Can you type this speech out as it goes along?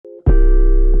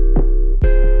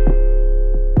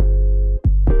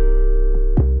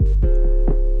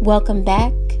Welcome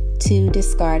back to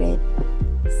Discarded.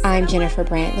 I'm Jennifer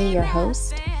Brantley, your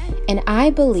host, and I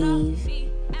believe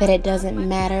that it doesn't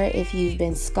matter if you've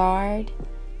been scarred,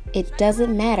 it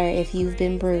doesn't matter if you've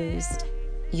been bruised.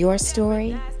 Your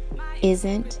story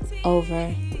isn't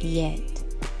over yet.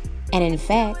 And in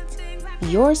fact,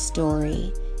 your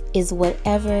story is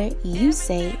whatever you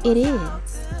say it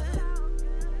is.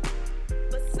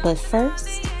 But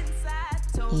first,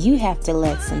 you have to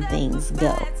let some things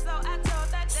go.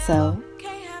 So,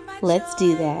 let's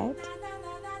do that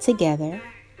together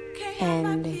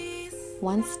and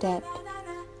one step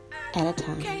at a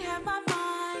time.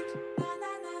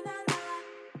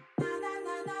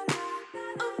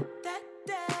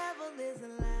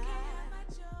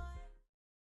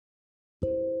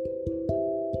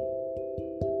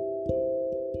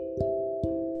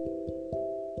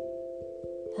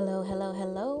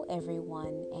 Hello,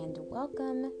 everyone, and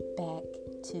welcome back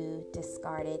to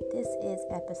Discarded. This is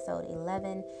episode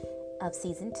 11 of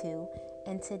season 2,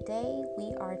 and today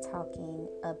we are talking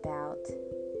about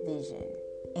vision.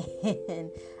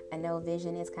 And I know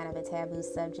vision is kind of a taboo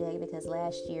subject because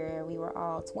last year we were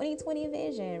all 2020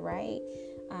 vision, right?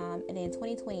 And then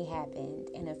 2020 happened,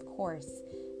 and of course,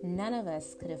 none of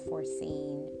us could have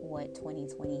foreseen what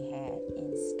 2020 had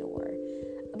in store.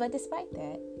 But despite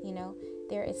that,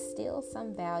 there is still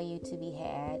some value to be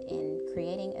had in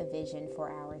creating a vision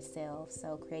for ourselves.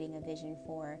 So creating a vision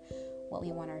for what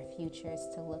we want our futures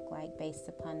to look like based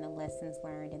upon the lessons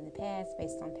learned in the past,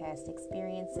 based on past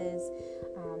experiences,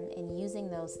 and using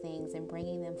those things and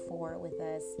bringing them forward with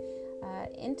us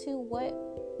into what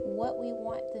we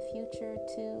want the future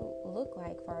to look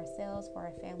like for ourselves, for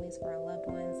our families, for our loved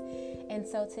ones. And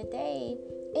so today,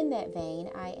 in that vein,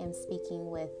 I am speaking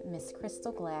with Miss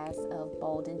Crystal Glass of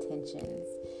Bold Intentions.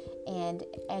 And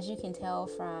as you can tell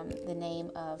from the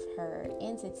name of her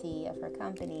entity, of her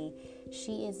company,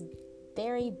 she is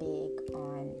very big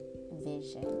on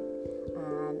vision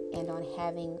and on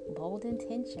having bold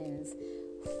intentions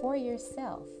for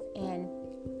yourself. And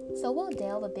so we'll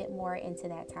delve a bit more into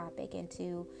that topic,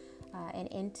 into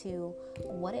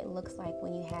what it looks like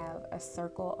when you have a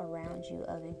circle around you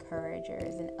of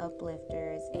encouragers and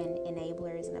uplifters and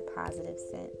enablers in a positive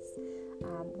sense.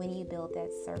 When you build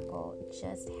that circle,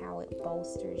 just how it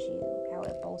bolsters you, how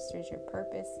it bolsters your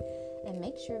purpose and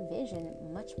makes your vision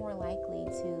much more likely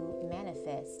to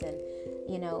manifest. And,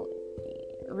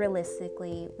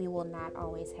 realistically, we will not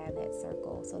always have that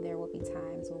circle. So there will be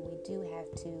times when we do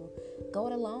have to go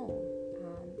it alone.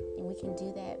 And we can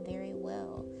do that very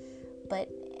well. But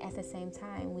at the same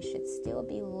time, we should still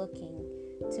be looking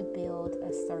to build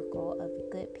a circle of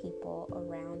good people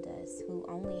around us who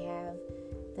only have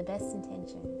the best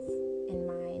intentions in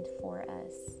mind for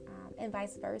us, and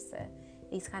vice versa.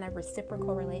 These kind of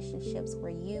reciprocal relationships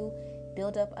where you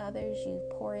build up others, you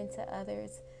pour into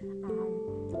others,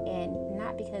 and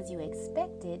not because you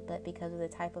expect it, but because of the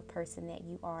type of person that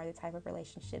you are, the type of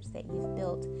relationships that you've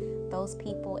built. Those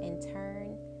people in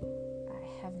turn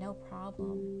have no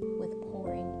problem with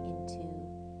pouring into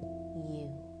you.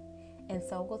 And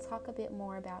so we'll talk a bit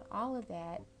more about all of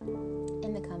that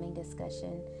in the coming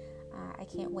discussion. I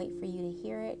can't wait for you to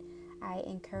hear it. I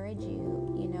encourage you,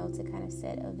 to kind of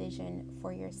set a vision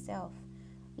for yourself.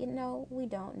 We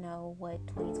don't know what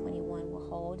 2021 will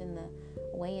hold, and the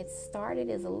way it started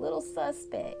is a little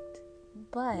suspect,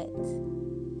 but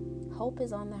hope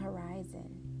is on the horizon.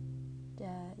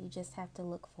 You just have to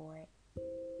look for it.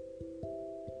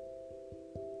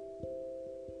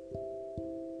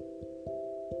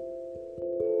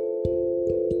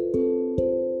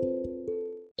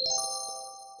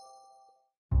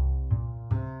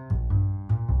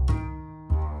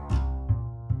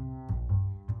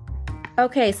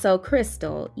 Okay, so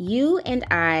Crystal, you and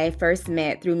I first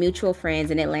met through mutual friends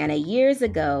in Atlanta years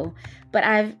ago, but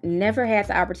I've never had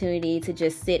the opportunity to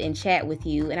just sit and chat with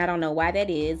you, and I don't know why that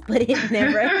is, but it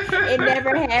never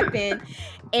happened.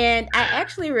 And I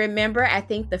actually remember, I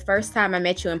think the first time I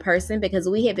met you in person, because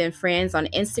we had been friends on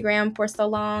Instagram for so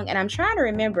long, and I'm trying to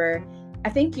remember, I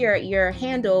think your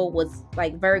handle was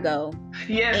like Virgo.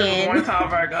 Yes, it was one called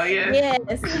Virgo, yes.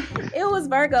 Yes, it was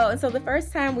Virgo. And so the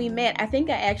first time we met, I think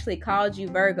I actually called you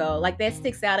Virgo. Like, that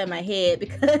sticks out in my head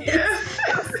because Yes.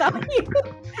 I saw you.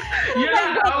 You're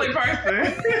not the only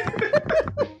person.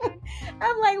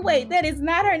 I'm like, wait, that is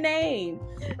not her name.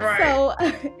 Right. So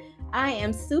I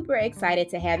am super excited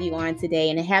to have you on today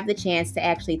and to have the chance to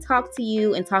actually talk to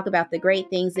you and talk about the great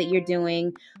things that you're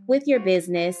doing with your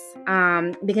business,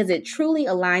 because it truly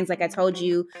aligns, like I told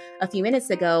you a few minutes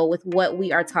ago, with what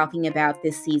we are talking about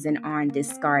this season on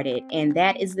Discarded. And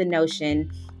that is the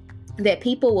notion that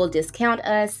people will discount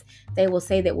us. They will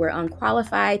say that we're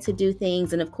unqualified to do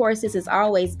things. And of course, this is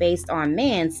always based on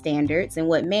man's standards and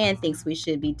what man thinks we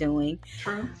should be doing.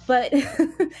 True. But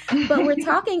we're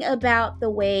talking about the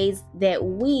ways that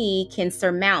we can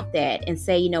surmount that and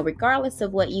say, regardless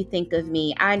of what you think of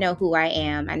me, I know who I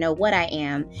am. I know what I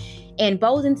am. And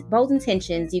Bold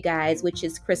Intentions, you guys, which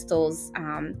is Crystal's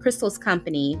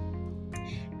company,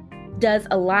 does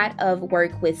a lot of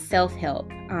work with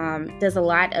self-help, does a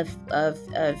lot of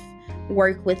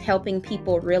work with helping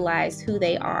people realize who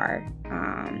they are,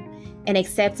 and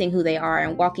accepting who they are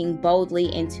and walking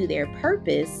boldly into their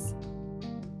purpose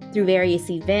through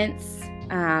various events.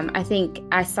 I think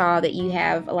I saw that you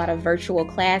have a lot of virtual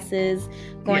classes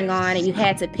going on, and you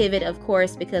had to pivot, of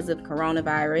course, because of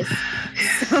coronavirus.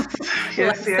 So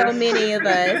many of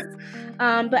us.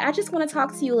 But I just want to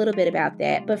talk to you a little bit about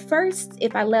that. But first,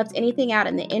 if I left anything out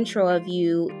in the intro of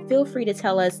you, feel free to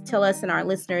tell us and our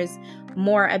listeners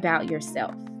more about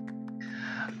yourself.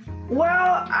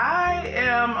 Well, I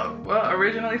am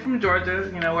originally from Georgia,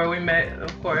 where we met,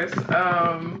 of course.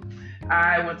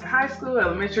 I went to high school,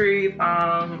 elementary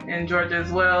in Georgia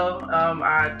as well.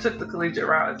 I took the collegiate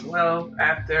route as well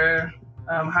after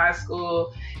high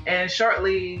school. And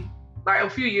shortly, like a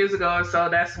few years ago or so,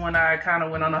 that's when I kind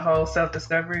of went on a whole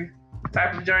self-discovery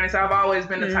type of journey. So I've always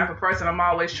been the type of person, I'm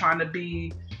always trying to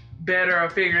be better or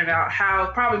figuring out how,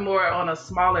 probably more on a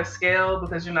smaller scale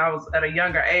because, I was at a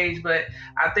younger age, but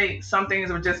I think some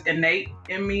things were just innate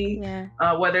in me,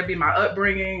 whether it be my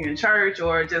upbringing in church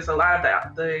or just a lot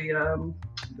of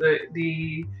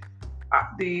the I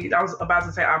was about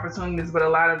to say opportunities, but a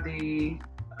lot of the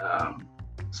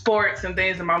sports and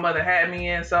things that my mother had me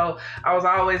in. So I was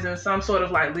always in some sort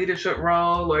of like leadership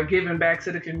role or giving back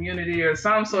to the community or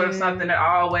some sort of something that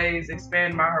always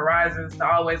expanded my horizons to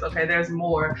always, okay, there's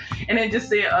more. And then just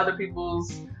seeing other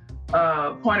people's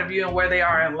point of view and where they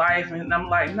are in life. And I'm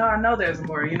like, no, I know there's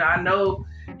more. I know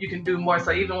you can do more.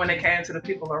 So even when it came to the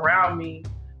people around me,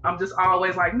 I'm just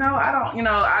always like, no, I don't,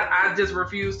 I just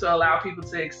refuse to allow people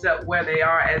to accept where they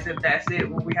are as if that's it,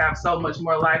 when we have so much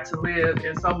more life to live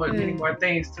and so much many more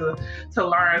things to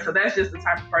learn. So that's just the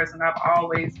type of person I've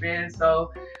always been.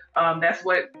 So that's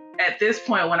what, at this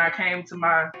point, when I came to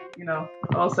my,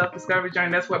 whole self-discovery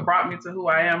journey, that's what brought me to who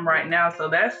I am right now. So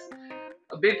that's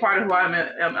a big part of who I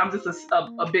am. I'm just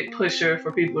a big pusher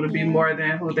for people to be more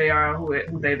than who they are,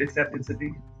 who they've accepted to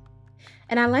be.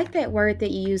 And I like that word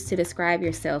that you use to describe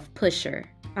yourself, pusher.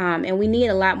 And we need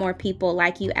a lot more people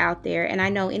like you out there. And I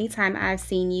know anytime I've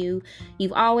seen you,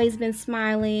 you've always been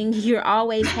smiling. You're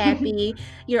always happy.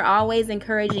 You're always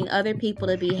encouraging other people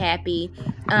to be happy.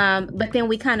 But then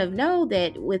we kind of know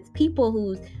that with people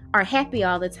who are happy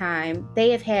all the time,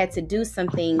 they have had to do some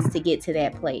things to get to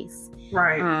that place.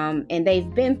 Right. And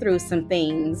they've been through some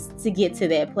things to get to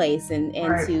that place and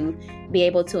to be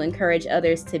able to encourage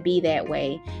others to be that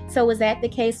way. So was that the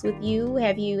case with you?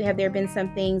 Have there been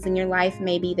some things in your life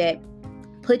maybe that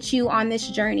put you on this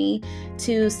journey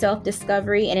to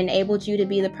self-discovery and enabled you to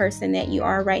be the person that you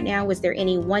are right now? Was there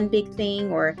any one big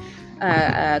thing or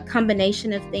a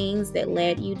combination of things that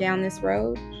led you down this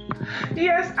road?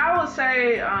 Yes, I would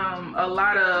say a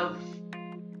lot of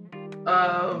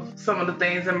some of the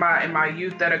things in my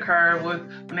youth that occurred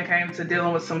when it came to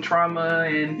dealing with some trauma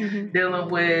and dealing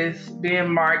with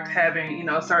being marked, having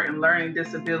certain learning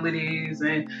disabilities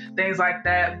and things like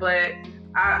that. But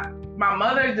my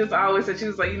mother just always said, she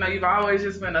was like, you've always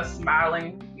just been a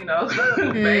smiling,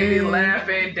 baby,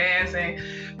 laughing, dancing.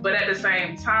 But at the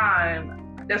same time,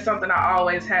 that's something I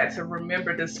always had to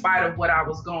remember despite of what I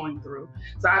was going through.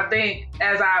 So I think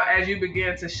as you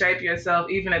begin to shape yourself,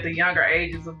 even at the younger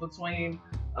ages of between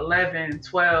 11,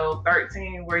 12,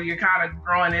 13, where you're kind of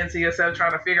growing into yourself,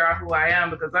 trying to figure out who I am,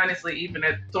 because honestly, even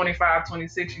at 25,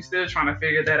 26, you're still trying to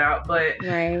figure that out. But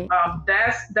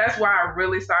that's where I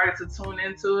really started to tune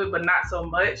into it, but not so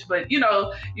much. But,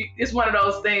 it's one of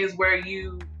those things where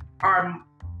you are...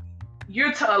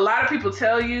 a lot of people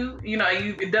tell you,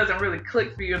 it doesn't really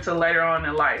click for you until later on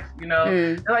in life,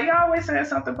 They're like, you're always saying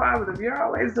something positive. You're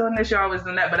always doing this. You're always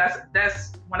doing that. But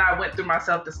that's when I went through my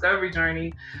self-discovery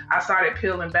journey. I started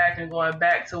peeling back and going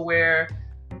back to where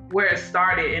it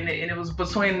started. And it was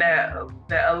between that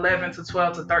 11 to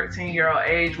 12 to 13-year-old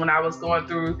age when I was going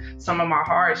through some of my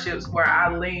hardships, where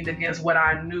I leaned against what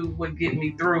I knew would get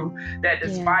me through, that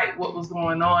despite what was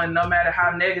going on, no matter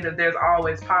how negative, there's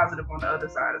always positive on the other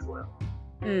side as well.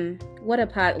 What a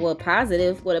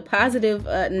positive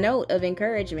note of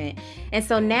encouragement. And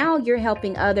so now you're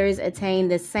helping others attain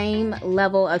the same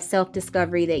level of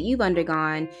self-discovery that you've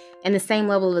undergone and the same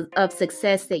level of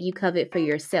success that you covet for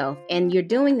yourself. And you're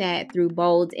doing that through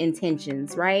Bold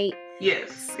Intentions, right?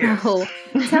 Yes. So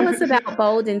tell us about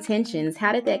Bold Intentions.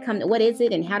 How did that come? What is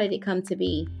it and how did it come to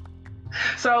be?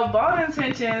 So Bold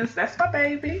Intentions, that's my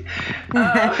baby.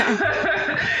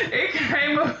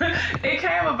 It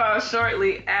came about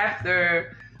shortly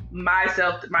after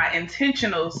my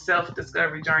intentional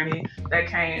self-discovery journey that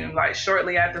came like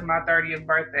shortly after my 30th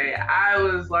birthday. I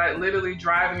was like literally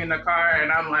driving in the car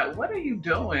and I'm like, what are you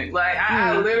doing? Like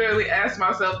I literally asked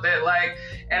myself that, like,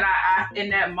 and I in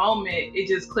that moment it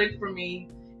just clicked for me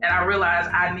and I realized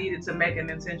I needed to make an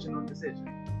intentional decision.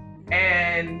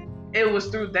 And it was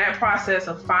through that process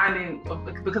of finding,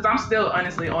 because I'm still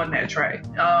honestly on that track.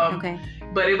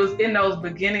 But it was in those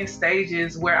beginning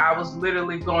stages where I was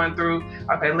literally going through,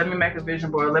 okay, let me make a vision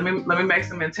board. Let me make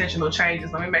some intentional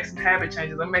changes. Let me make some habit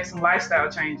changes. Let me make some lifestyle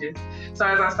changes. So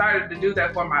as I started to do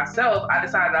that for myself, I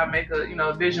decided I'd make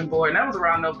a vision board. And that was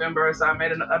around November. So I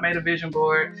made a vision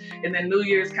board. And then New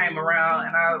Year's came around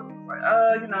and I was like,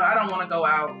 I don't want to go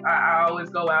out. I always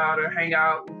go out or hang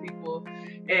out with people.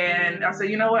 And I said,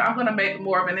 you know what, I'm going to make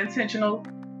more of an intentional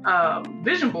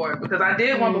vision board, because I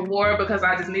did one before because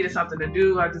I just needed something to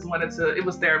do. I just wanted to, it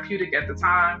was therapeutic at the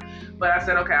time. But I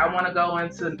said, okay, I want to go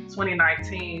into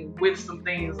 2019 with some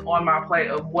things on my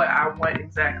plate of what I want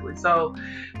exactly. So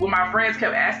when my friends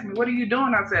kept asking me, what are you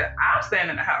doing? I said, I'm staying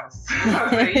in the house. I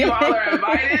said, you all are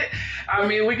invited. I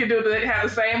mean, we could have the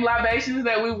same libations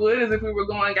that we would as if we were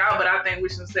going out, but I think we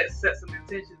should set some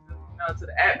intentions to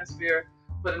the atmosphere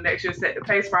for the next year, set the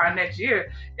pace for our next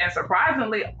year. And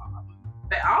surprisingly,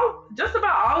 just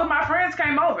about all of my friends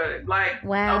came over. Like,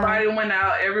 nobody went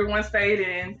out, everyone stayed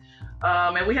in.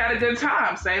 And we had a good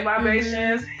time. Same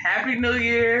libations, Happy New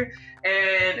Year.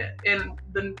 And in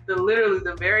literally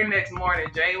the very next morning,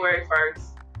 January 1st,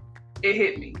 it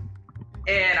hit me.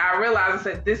 And I realized, I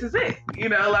said, this is it.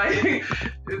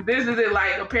 This is it.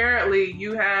 Like, apparently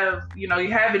you have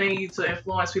it in you to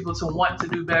influence people to want to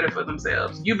do better for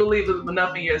themselves. You believe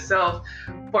enough in yourself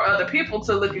for other people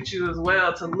to look at you as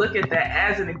well, to look at that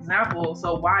as an example.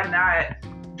 So why not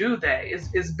do that?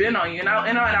 It's been on you, and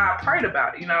I prayed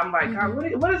about it. I'm like,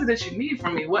 God, what is it that you need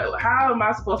from me? How am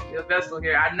I supposed to be a vessel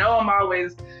here? I know I'm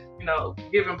always,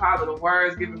 giving positive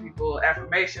words, giving people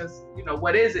affirmations.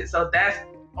 What is it? So that's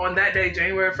on that day,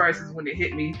 January 1st, is when it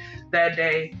hit me. That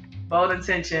day, Bold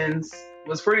Intentions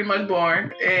was pretty much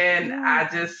born, and I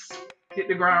just hit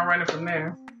the ground running from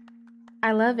there.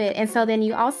 I love it. And so then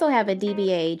you also have a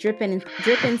DBA,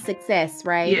 Drippin' Success,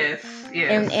 right? Yes.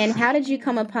 And how did you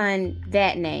come upon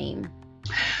that name?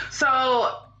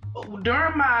 So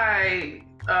during my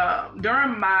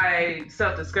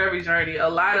self-discovery journey, I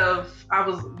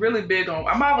was really big on,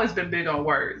 I've always been big on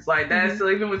words. Like that's, so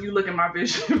even if you look at my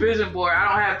vision board, I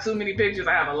don't have too many pictures,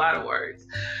 I have a lot of words.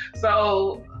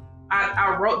 So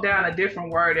I wrote down a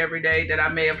different word every day that I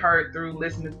may have heard through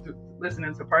listening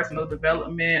to personal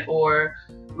development or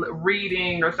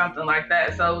reading or something like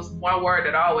that. So it was one word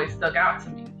that always stuck out to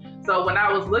me. So when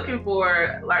I was looking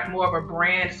for like more of a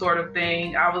brand sort of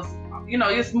thing, I was,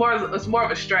 it's more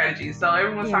of a strategy. So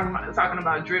everyone's talking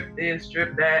about drip this,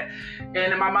 drip that. And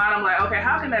in my mind, I'm like, okay,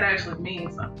 how can that actually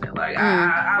mean something? Like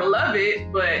I love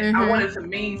it, but I want it to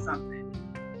mean something.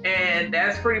 And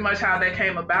that's pretty much how that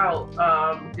came about.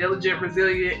 Diligent,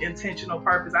 resilient, intentional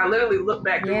purpose. I literally looked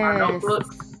back through my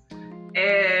notebooks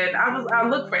and I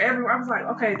looked for everywhere. I was like,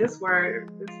 okay, this word.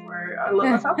 I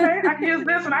was okay, I can use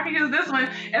this one, I can use this one.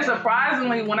 And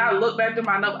surprisingly, when I look back through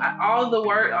my note,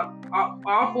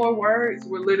 all 4 words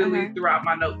were literally throughout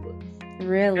my notebooks.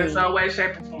 Really? In some way,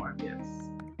 shape, or form,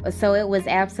 yes. So it was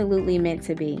absolutely meant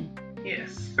to be.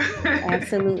 Yes.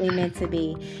 Absolutely meant to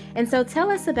be. And so tell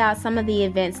us about some of the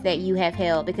events that you have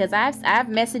held, because I've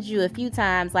messaged you a few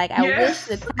times like I wish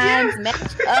the times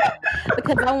match up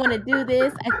because I want to do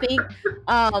this. I think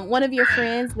one of your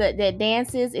friends that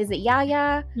dances, is it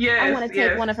Yaya? Yes. I want to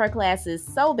take one of her classes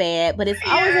so bad, but it's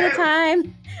always at a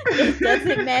time it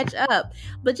doesn't match up.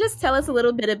 But just tell us a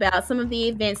little bit about some of the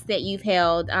events that you've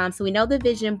held. So we know the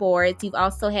vision boards. You've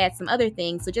also had some other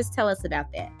things. So just tell us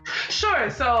about that. Sure.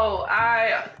 So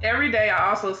every day I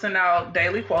also send out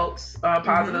daily quotes,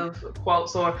 positive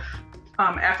quotes or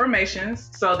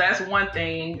affirmations. So that's one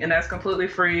thing, and that's completely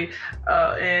free.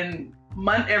 And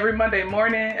every Monday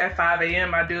morning at 5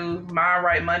 a.m. I do Mind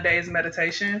Right Mondays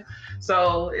meditation.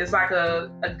 So it's like a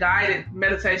guided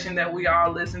meditation that we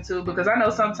all listen to, because I know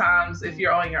sometimes if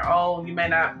you're on your own, you may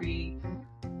not be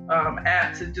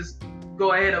apt to just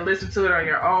go ahead and listen to it on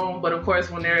your own. But of course,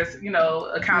 when there's,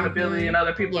 accountability and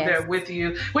other people there with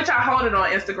you, which I hold it on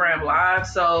Instagram Live.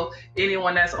 So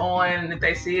anyone that's on, if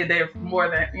they see it, they're more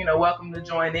than, welcome to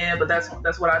join in. But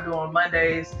that's what I do on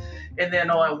Mondays. And then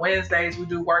on Wednesdays, we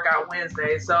do Workout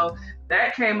Wednesdays. So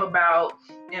that came about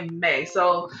in May.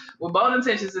 So with Bold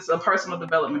Intentions, it's a personal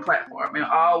development platform in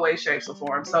all ways, shapes, or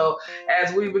forms. So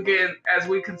as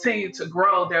we continue to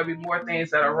grow, there'll be more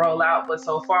things that'll roll out. But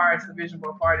so far, it's the vision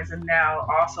board parties and now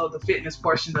also the fitness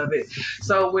portion of it.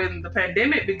 So when the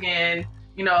pandemic began,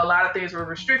 a lot of things were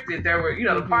restricted. There were,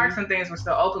 the parks and things were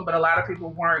still open, but a lot of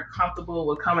people weren't comfortable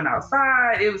with coming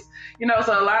outside. It was,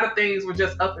 so a lot of things were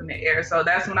just up in the air. So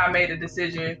that's when I made a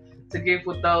decision to get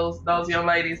with those young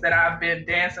ladies that I've been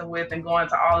dancing with and going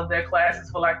to all of their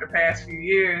classes for like the past few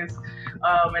years.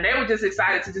 And they were just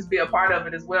excited to just be a part of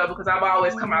it as well, because I've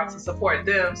always come out to support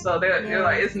them. So they're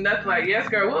like, it's nothing like, yes,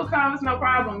 girl, we'll come. It's no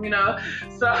problem,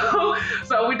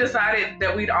 So we decided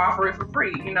that we'd offer it for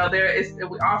free. We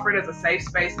offer it as a safe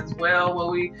space as well, where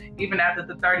we, even after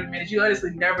the 30 minutes, you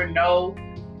honestly never know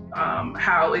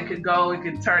how it could go. It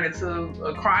could turn into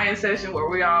a crying session where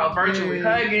we all virtually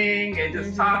hugging and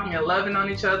just talking and loving on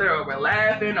each other, or we're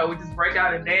laughing, or we just break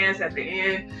out and dance at the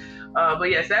end. But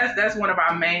yes, that's one of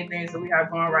our main things that we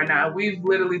have going right now. We've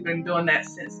literally been doing that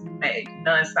since May,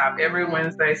 nonstop, every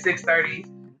Wednesday,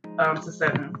 6:30 to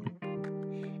 7.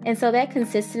 And so that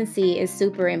consistency is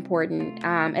super important,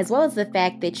 as well as the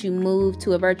fact that you moved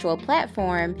to a virtual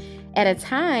platform at a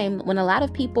time when a lot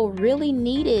of people really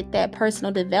needed that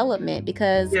personal development,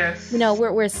 because,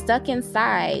 we're stuck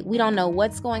inside. We don't know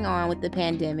what's going on with the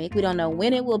pandemic. We don't know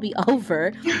when it will be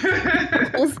over.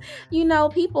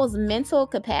 People's mental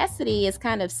capacity is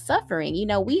kind of suffering.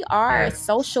 We are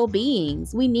social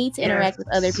beings. We need to interact with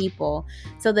other people.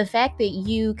 So the fact that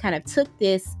you kind of took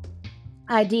this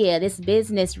idea, this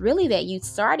business really that you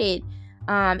started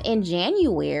in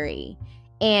January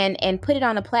and put it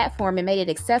on a platform and made it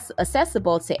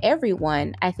accessible to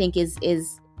everyone, I think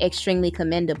is extremely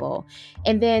commendable.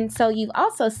 And then, so you've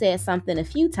also said something a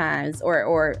few times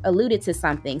or alluded to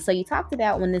something. So you talked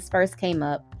about when this first came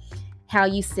up, how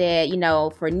you said,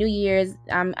 for New Year's,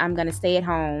 I'm going to stay at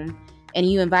home. And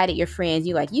you invited your friends.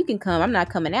 You like, you can come. I'm not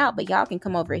coming out, but y'all can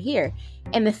come over here.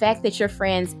 And the fact that your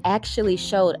friends actually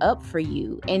showed up for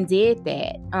you and did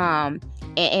that,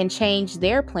 and changed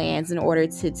their plans in order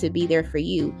to be there for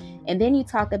you. And then you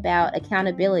talk about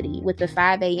accountability with the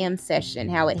 5 a.m. session,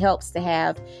 how it helps to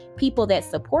have people that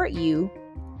support you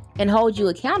and hold you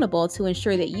accountable to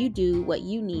ensure that you do what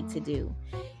you need to do.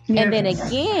 And then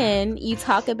again, you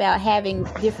talk about having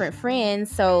different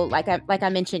friends. So like I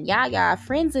mentioned, Yaya,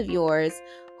 friends of yours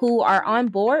who are on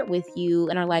board with you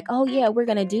and are like, oh yeah, we're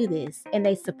going to do this. And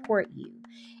they support you.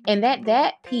 And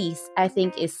that piece, I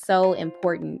think, is so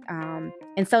important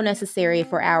and so necessary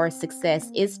for our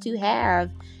success, is to have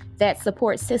that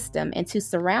support system and to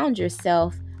surround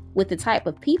yourself with the type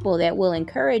of people that will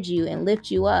encourage you and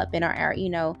lift you up and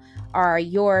are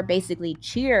your basically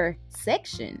cheer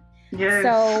section. Yes.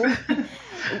 So,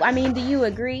 do you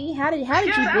agree? How did you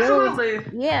build?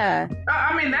 Absolutely. Yeah.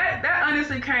 That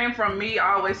honestly came from me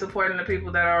always supporting the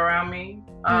people that are around me.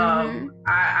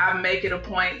 I make it a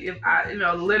point, if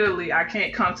literally I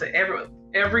can't come to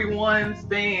everyone's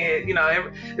thing,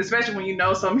 especially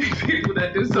when so many people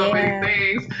that do so many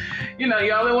things.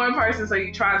 You're only one person, so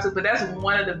you try to, but that's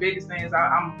one of the biggest things.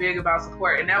 I'm big about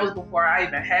support, and that was before I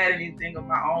even had anything of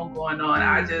my own going on.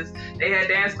 They had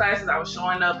dance classes, I was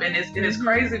showing up, and it's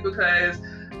crazy because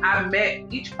I met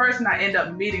each person I end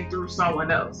up meeting through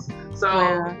someone else.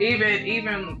 So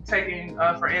even taking,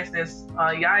 for instance,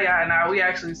 Yaya and I, we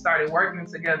actually started working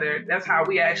together. That's how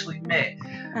we actually met.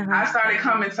 I started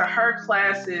coming to her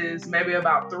classes maybe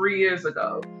about 3 years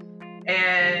ago.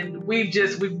 And we've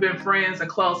been friends and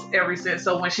close ever since.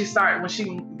 So when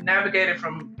she navigated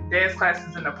from dance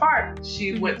classes in the park,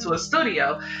 she went to a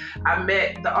studio. I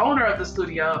met the owner of the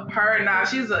studio. Her and I,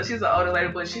 she's an older lady,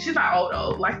 but she's not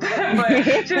old like that,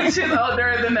 but she's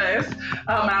older than us.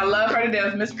 And I love her to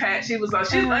death. Miss Pat, she's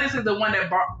honestly the one that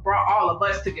brought all of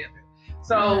us together.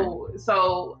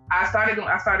 So I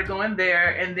started going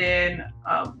there, and then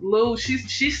Lou,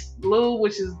 Lou,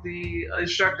 which is the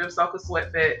instructor of Soca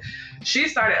Sweat Fit, she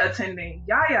started attending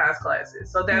Yaya's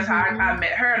classes. So that's how I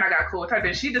met her, and I got cool with her.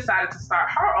 Then she decided to start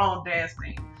her own dance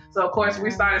team. So of course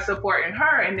we started supporting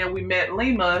her, and then we met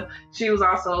Lima. She was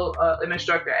also an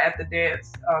instructor at the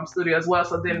dance studio as well.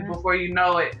 So then before you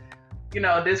know it,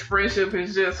 this friendship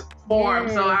is just formed.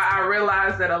 So I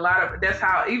realized that that's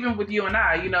how, even with you and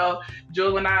I,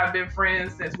 Jewel and I have been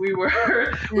friends since we were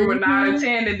 9 or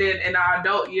 10, and then in our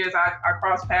adult years, I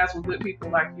crossed paths with good people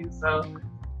like you. So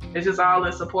it's just all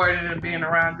in supporting and being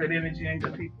around good energy and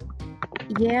good people.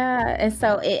 Yeah. And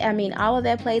so, all of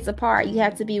that plays a part. You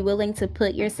have to be willing to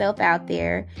put yourself out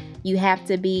there. You have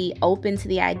to be open to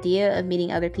the idea of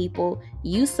meeting other people.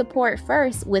 You support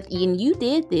first and you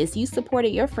did this. You supported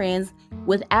your friends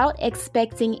without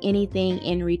expecting anything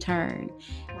in return.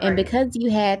 Right. And because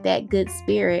you had that good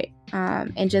spirit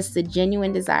and just a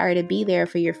genuine desire to be there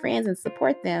for your friends and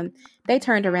support them, they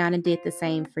turned around and did the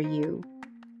same for you.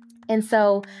 And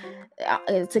so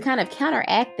to kind of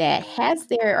counteract that, have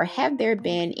there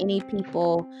been any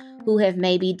people who have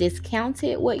maybe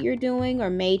discounted what you're doing or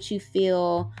made you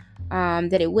feel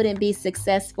that it wouldn't be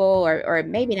successful, or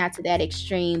maybe not to that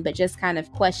extreme, but just kind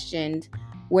of questioned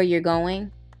where you're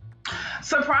going?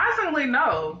 Surprisingly,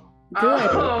 no.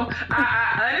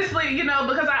 I honestly,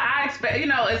 because I expect,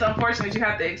 it's unfortunate you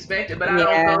have to expect it, but I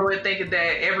don't go in thinking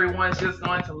that everyone's just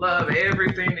going to love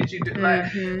everything that you do. Like,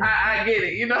 I get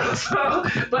it, So,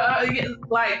 but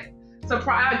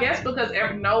surprise, I guess, because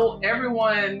no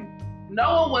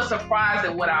one was surprised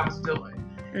at what I was doing.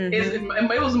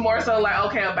 It was more so like,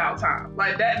 okay, about time.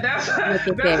 Like that's how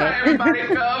everybody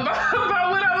felt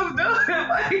about what I was doing.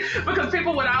 Like, because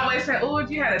people would always say, oh, if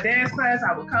you had a dance class,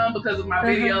 I would come because of my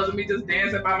videos of me just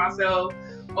dancing by myself.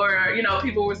 Or,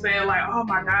 people were saying like, oh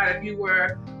my God, if you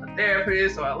were a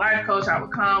therapist or a life coach, I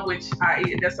would come,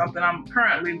 that's something I'm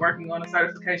currently working on, a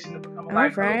certification to become a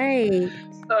life coach.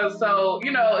 So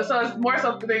it's more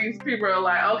so things people are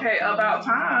like, okay, about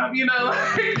time, So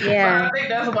I think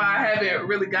that's why I haven't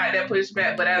really got that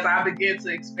pushback. But as I begin to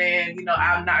expand,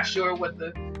 I'm not sure what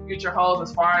the future holds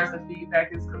as far as the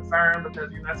feedback is concerned, because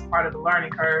that's part of the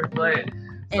learning curve. But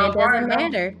and it doesn't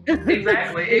matter.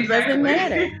 Exactly. It doesn't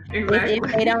matter if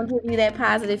they don't give you that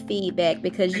positive feedback,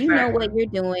 because you know what you're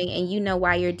doing and you know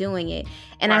why you're doing it.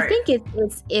 And I think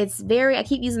it's very, I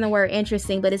keep using the word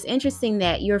interesting, but it's interesting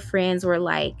that your friends were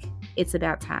like, it's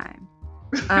about time.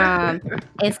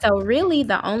 And so really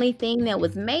the only thing that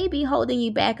was maybe holding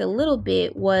you back a little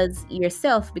bit was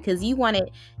yourself, because you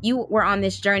were on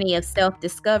this journey of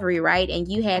self-discovery, right? And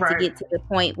you had to get to the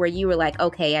point where you were like,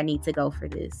 okay, I need to go for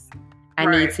this. I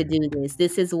need to do this.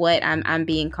 This is what I'm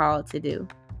being called to do.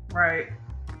 Right.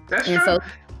 That's and true. So,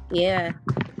 yeah.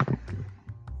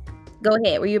 Go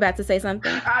ahead. Were you about to say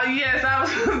something? Yes,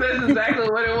 that's exactly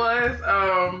what it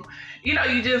was.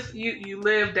 You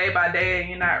live day by day, and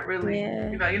you're not really,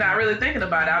 you're not really thinking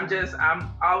about it.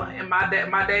 I'm all in my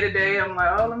day to day. I'm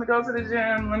like, oh, let me go to the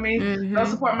gym. Let me go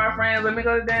support my friends. Let me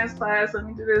go to dance class. Let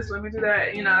me do this. Let me do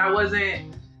that.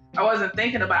 I wasn't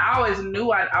thinking about it. I always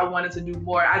knew I wanted to do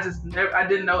more. I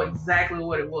didn't know exactly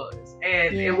what it was.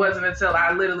 And it wasn't until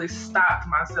I literally stopped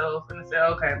myself and said,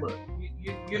 okay, look,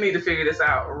 you need to figure this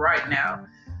out right now.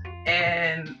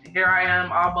 And here I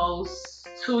am, almost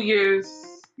 2 years.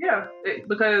 Yeah,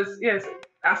 because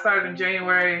I started in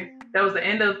January. That was the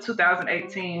end of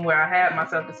 2018 where I had my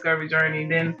self-discovery journey.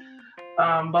 Then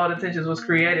Bold Intentions was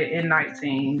created in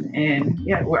 19.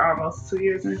 And we're almost 2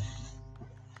 years in.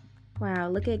 Wow,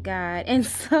 look at God. And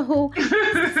so,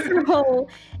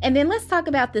 and then let's talk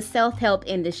about the self-help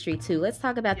industry too. Let's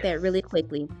talk about that really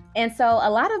quickly. And so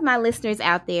a lot of my listeners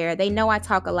out there, they know I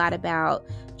talk a lot about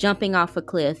jumping off a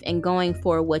cliff and going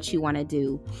for what you want to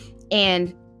do.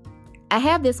 And I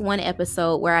have this one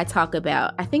episode where I talk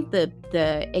about, I think the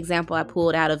example I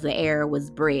pulled out of the air was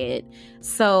bread.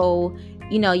 So,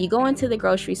 you go into the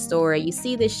grocery store, you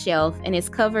see this shelf and it's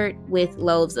covered with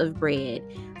loaves of bread.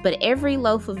 But every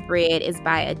loaf of bread is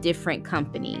by a different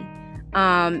company.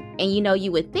 And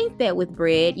you would think that with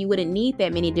bread, you wouldn't need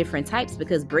that many different types,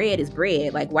 because bread is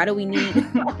bread. Like, why do we need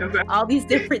all these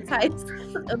different types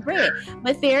of bread?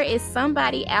 But there is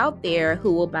somebody out there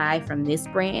who will buy from this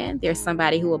brand. There's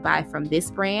somebody who will buy from this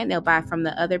brand. They'll buy from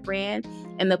the other brand.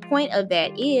 And the point of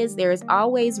that is there is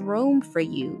always room for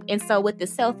you. And so with the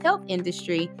self-help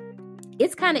industry,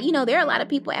 it's kind of, there are a lot of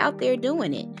people out there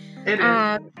doing it. It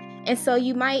is. And so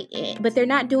you might, but they're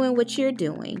not doing what you're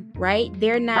doing, right?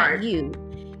 They're not you.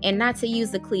 And not to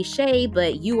use the cliche,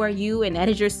 but you are you, and that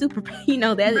is your super, that is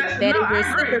your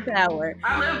superpower.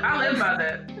 I live by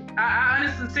that. I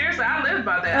honestly, seriously, I live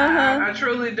by that. I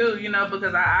truly do,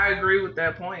 because I agree with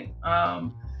that point.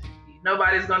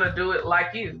 Nobody's gonna do it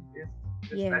like you.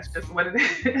 That's just what it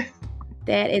is.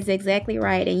 That is exactly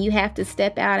right. And you have to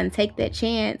step out and take that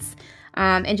chance.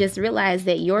 And just realize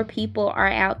that your people are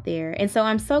out there. And so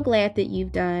I'm so glad that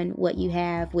you've done what you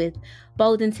have with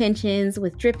Bold Intentions,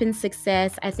 with Drippin'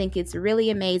 Success. I think it's really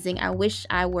amazing. I wish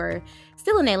I were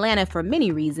Still in Atlanta for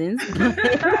many reasons. To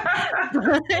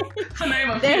name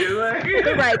a few.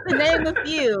 Right, to name a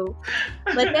few.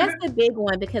 But that's the big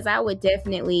one, because I would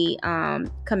definitely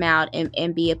come out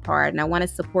and be a part. And I want to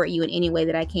support you in any way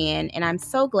that I can. And I'm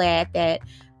so glad that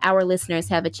our listeners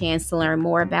have a chance to learn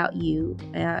more about you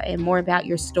and more about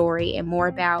your story and more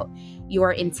about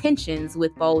your intentions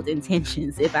with Bold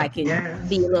Intentions, if I can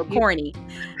be a little corny.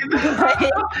 Well,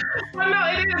 no,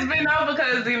 it is,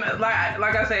 because,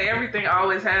 like I say, everything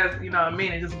always has, a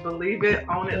meaning. Just believe it,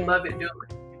 own it, love it, do it.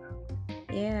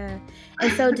 Yeah.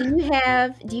 And so do you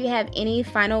have any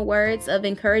final words of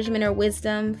encouragement or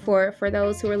wisdom for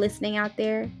those who are listening out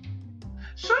there?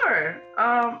 Sure.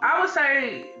 I would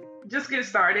say just get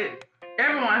started.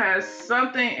 Everyone has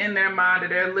something in their mind that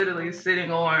they're literally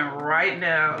sitting on right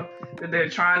now that they're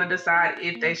trying to decide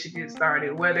if they should get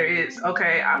started. Whether it's,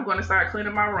 okay, I'm going to start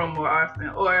cleaning my room more often,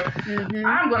 or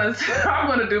I'm going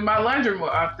to do my laundry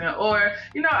more often, or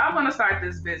I'm going to start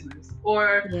this business,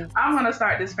 or I'm going to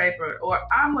start this paper, or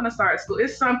I'm going to start school.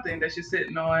 It's something that you're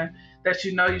sitting on that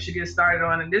you should get started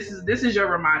on, and this is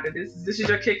your reminder. This is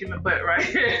your kick in the butt right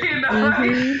here.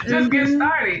 Just get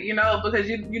started. Because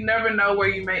you never know where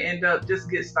you may end up. Just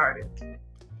get started.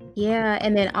 Yeah,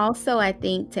 and then also I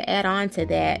think to add on to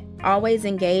that, always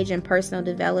engage in personal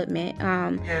development.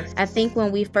 Yes. I think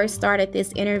when we first started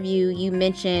this interview, you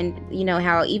mentioned,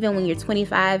 how even when you're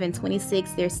 25 and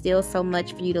 26, there's still so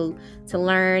much for you to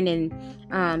learn and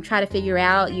try to figure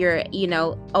out. You're,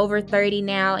 over 30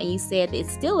 now, and you said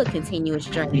it's still a continuous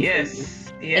journey. Yes.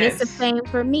 And it's the same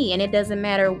for me. And it doesn't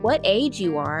matter what age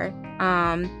you are.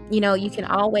 You can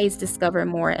always discover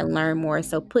more and learn more.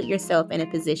 So put yourself in a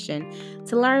position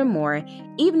to learn more,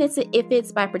 even if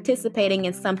it's by participating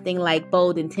in something like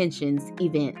Bold Intentions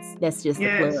events. That's just the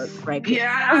plug, right?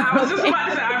 Yeah, I was just about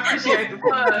to say, I appreciate the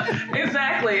plug.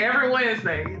 Exactly. Every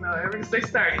Wednesday, every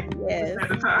 6:30. Yes. At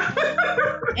the time.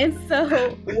 And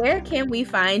so where can we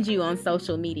find you on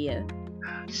social media?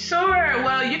 Sure.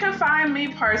 Well, you can find me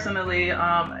personally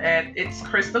at It's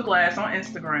Crystal Glass on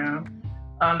Instagram.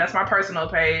 That's my personal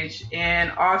page,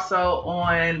 and also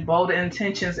on Bold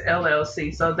Intentions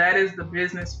LLC. So that is the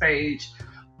business page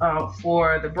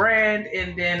for the brand.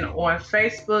 And then on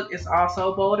Facebook, it's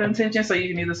also Bold Intentions. So you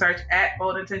can either search at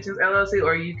Bold Intentions LLC,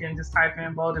 or you can just type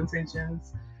in Bold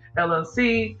Intentions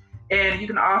LLC. And you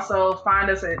can also find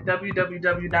us at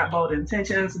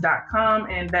www.boldintentions.com,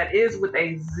 and that is with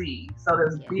a Z. So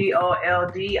that's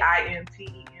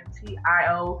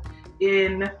BOLDINTENTIONZ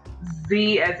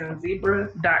as in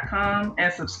zebra.com,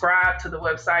 and subscribe to the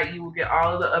website. You will get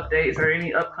all of the updates or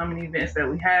any upcoming events that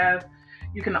we have.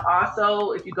 You can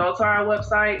also, if you go to our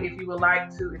website, if you would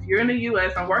like to, if you're in the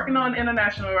U.S., I'm working on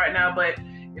international right now, but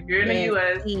if you're in the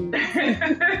U.S., and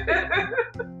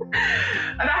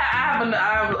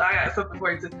I got something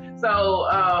for you too. So,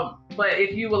 but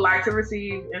if you would like to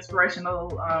receive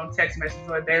inspirational text messages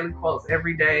or daily quotes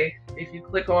every day,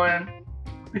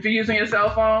 if you're using your cell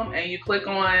phone and you click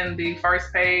on the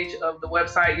first page of the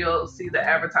website, you'll see the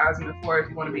advertisement for it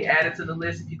if you want to be added to the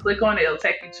list. If you click on it, it'll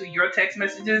take you to your text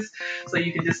messages. So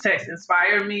you can just text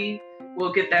Inspire Me.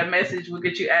 We'll get that message. We'll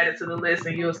get you added to the list,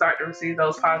 and you'll start to receive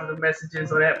those positive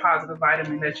messages or that positive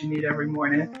vitamin that you need every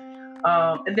morning.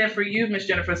 And then for you, Miss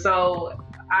Jennifer, so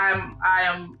I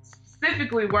am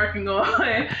specifically working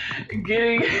on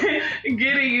getting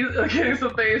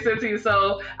some things sent to you.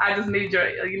 So I just need your,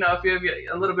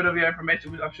 a little bit of your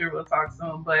information. I'm sure we'll talk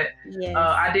soon. But yes.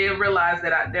 I did realize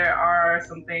that there are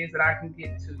some things that I can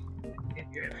get to if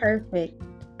you're interested.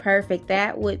 Perfect.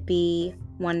 That would be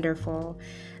wonderful.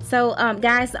 So,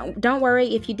 guys, don't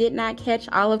worry if you did not catch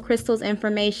all of Crystal's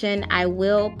information. I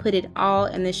will put it all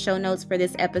in the show notes for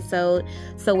this episode.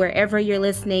 So wherever you're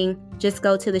listening, just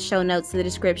go to the show notes, to the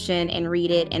description, and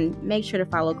read it, and make sure to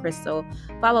follow Crystal,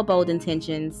 follow Bold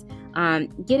Intentions,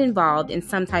 get involved in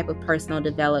some type of personal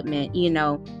development,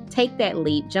 take that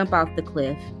leap, jump off the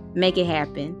cliff, make it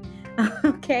happen.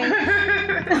 Okay.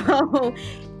 So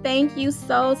thank you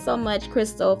so much,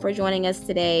 Crystal, for joining us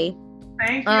today.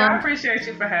 Thank you. I appreciate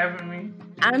you for having me.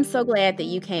 I'm so glad that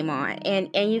you came on. And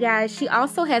you guys, she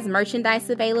also has merchandise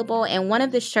available. And one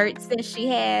of the shirts that she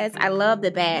has, I love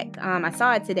the back. I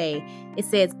saw it today. It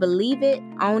says, "Believe it,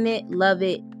 own it, love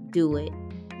it, do it."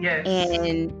 Yes.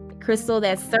 And Crystal,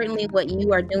 that's certainly what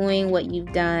you are doing, what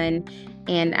you've done.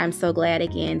 And I'm so glad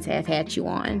again to have had you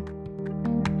on.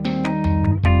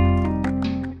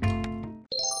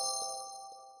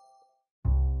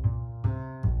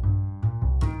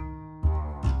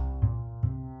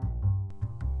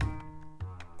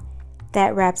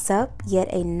 That wraps up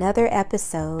yet another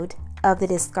episode of the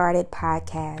Discarded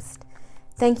Podcast.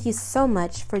 Thank you so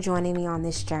much for joining me on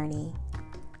this journey.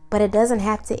 But it doesn't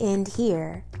have to end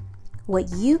here.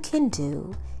 What you can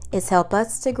do is help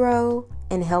us to grow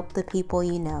and help the people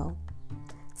you know.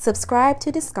 Subscribe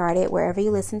to Discarded wherever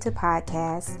you listen to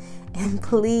podcasts. And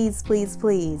please, please,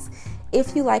 please,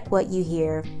 if you like what you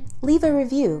hear, leave a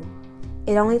review.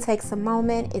 It only takes a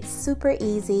moment. It's super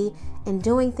easy. And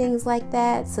doing things like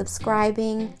that,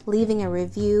 subscribing, leaving a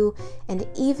review, and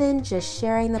even just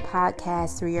sharing the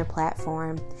podcast through your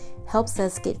platform helps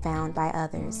us get found by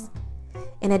others.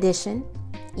 In addition,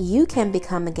 you can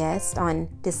become a guest on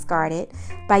Discarded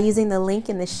by using the link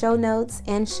in the show notes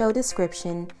and show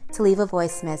description to leave a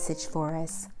voice message for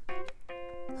us.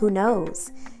 Who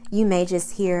knows? You may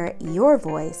just hear your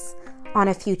voice on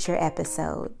a future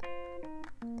episode.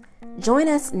 Join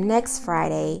us next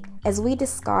Friday as we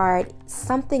discard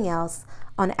something else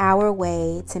on our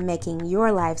way to making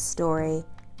your life story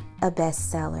a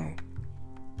bestseller.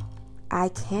 I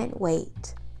can't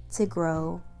wait to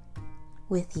grow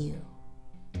with you.